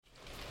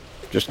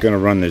just going to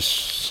run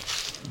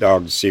this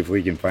dog to see if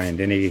we can find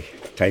any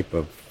type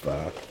of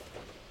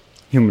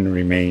human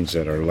remains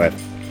that are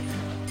left.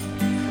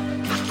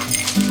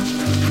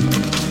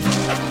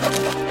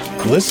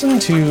 Listen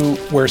to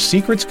Where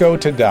Secrets Go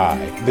to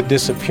Die, The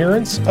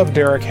Disappearance of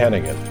Derek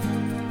Hennigan.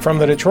 From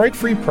the Detroit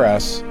Free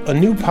Press, a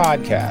new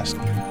podcast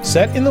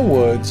set in the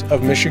woods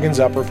of Michigan's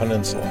Upper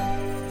Peninsula.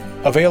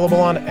 Available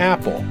on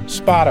Apple,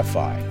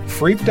 Spotify,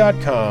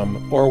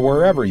 Freep.com, or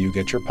wherever you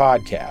get your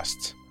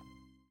podcasts.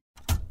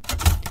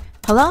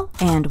 Hello,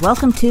 and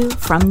welcome to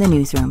From the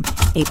Newsroom,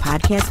 a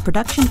podcast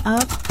production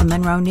of the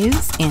Monroe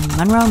News in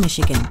Monroe,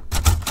 Michigan.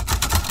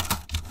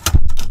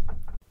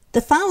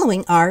 The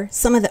following are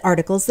some of the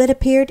articles that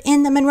appeared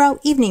in the Monroe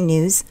Evening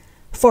News,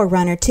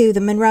 forerunner to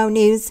the Monroe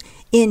News,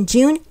 in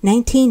June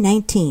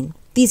 1919.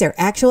 These are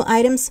actual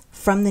items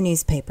from the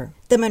newspaper.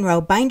 The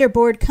Monroe Binder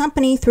Board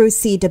Company, through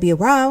C.W.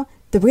 Rao,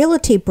 the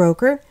realty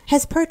broker,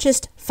 has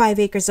purchased 5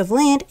 acres of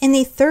land in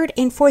the 3rd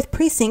and 4th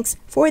precincts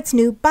for its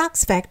new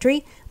box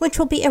factory, which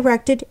will be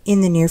erected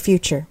in the near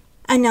future.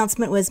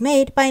 Announcement was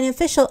made by an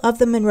official of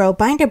the Monroe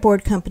Binder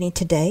Board Company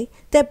today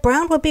that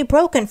ground would be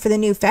broken for the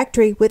new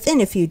factory within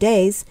a few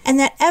days, and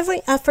that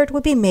every effort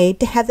would be made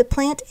to have the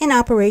plant in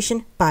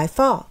operation by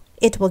fall.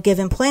 It will give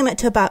employment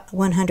to about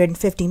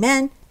 150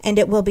 men, and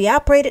it will be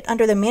operated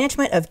under the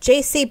management of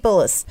J.C.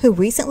 Bullis, who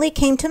recently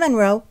came to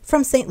Monroe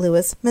from St.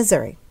 Louis,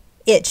 Missouri.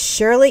 It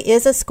surely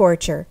is a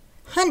scorcher.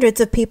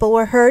 Hundreds of people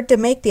were heard to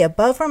make the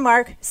above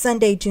remark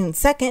Sunday, June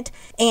 2nd,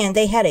 and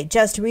they had a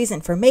just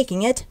reason for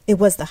making it. It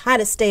was the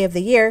hottest day of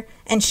the year,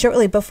 and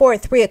shortly before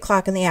 3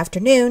 o'clock in the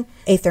afternoon,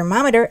 a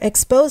thermometer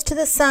exposed to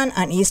the sun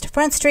on East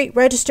Front Street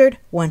registered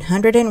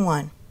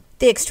 101.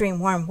 The extreme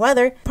warm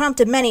weather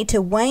prompted many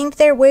to wind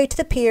their way to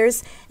the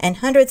piers, and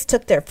hundreds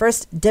took their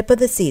first dip of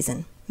the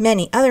season.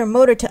 Many other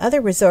motored to other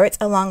resorts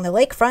along the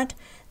lakefront,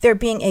 there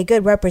being a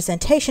good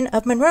representation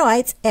of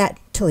Monroeites at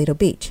Toledo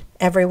Beach.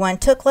 Everyone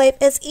took life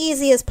as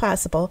easy as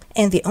possible,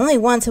 and the only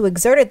ones who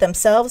exerted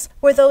themselves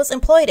were those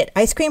employed at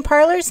ice cream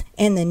parlors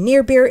and the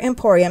near-beer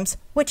emporiums,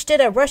 which did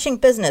a rushing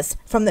business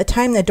from the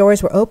time the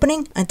doors were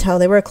opening until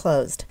they were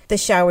closed. The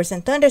showers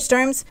and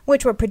thunderstorms,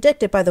 which were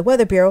predicted by the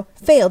Weather Bureau,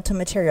 failed to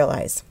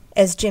materialize.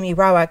 As Jimmy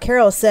Rawa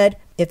Carroll said,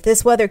 "If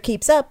this weather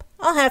keeps up,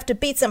 I'll have to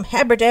beat some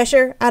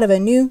haberdasher out of a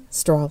new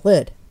straw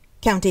lid."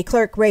 County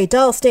Clerk Ray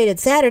Dull stated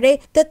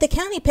Saturday that the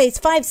county pays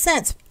 5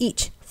 cents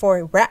each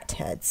for rat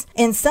heads,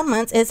 and some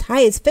months as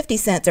high as 50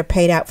 cents are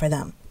paid out for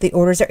them. The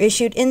orders are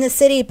issued in the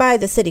city by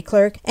the city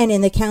clerk and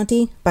in the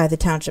county by the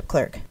township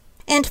clerk.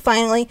 And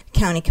finally,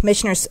 County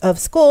Commissioners of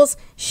Schools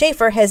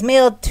Schaefer has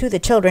mailed to the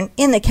children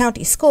in the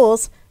county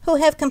schools who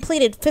have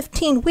completed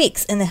 15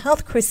 weeks in the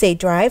Health Crusade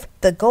Drive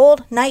the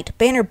Gold Knight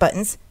banner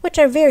buttons, which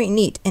are very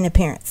neat in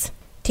appearance.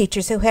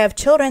 Teachers who have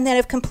children that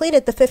have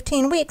completed the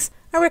 15 weeks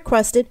are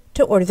requested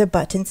to order the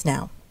buttons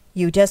now.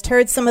 You just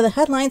heard some of the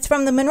headlines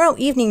from the Monroe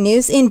Evening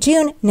News in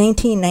June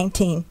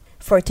 1919.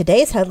 For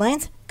today's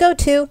headlines, go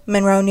to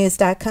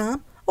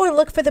monroenews.com or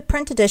look for the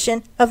print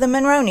edition of the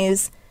Monroe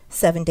News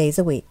 7 days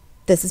a week.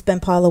 This has been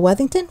Paula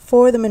Wethington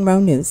for the Monroe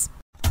News.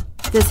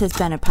 This has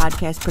been a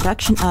podcast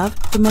production of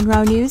the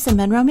Monroe News in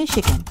Monroe,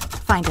 Michigan.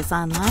 Find us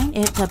online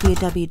at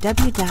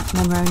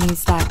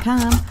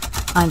www.monroenews.com,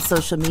 on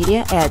social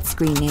media at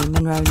screen name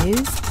Monroe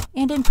News,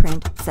 and in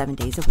print 7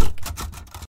 days a week.